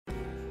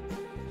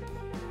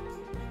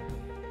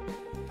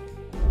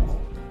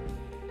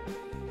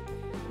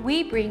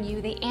we bring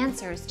you the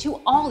answers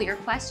to all your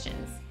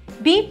questions.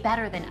 Be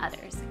better than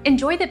others.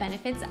 Enjoy the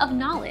benefits of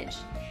knowledge.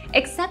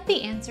 Accept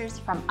the answers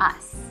from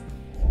us.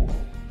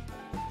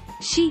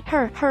 She,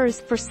 her, hers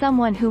for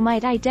someone who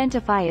might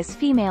identify as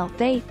female,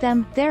 they,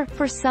 them, their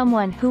for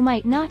someone who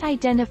might not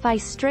identify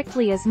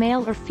strictly as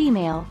male or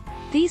female.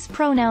 These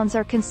pronouns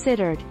are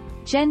considered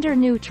gender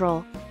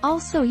neutral,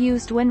 also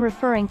used when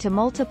referring to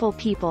multiple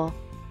people.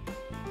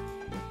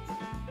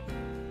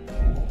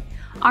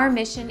 Our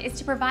mission is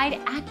to provide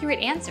accurate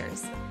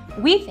answers.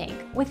 We think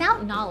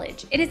without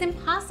knowledge, it is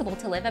impossible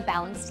to live a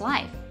balanced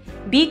life.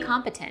 Be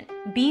competent,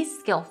 be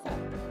skillful.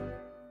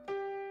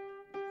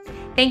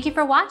 Thank you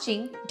for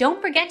watching.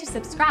 Don't forget to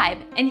subscribe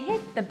and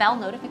hit the bell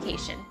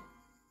notification.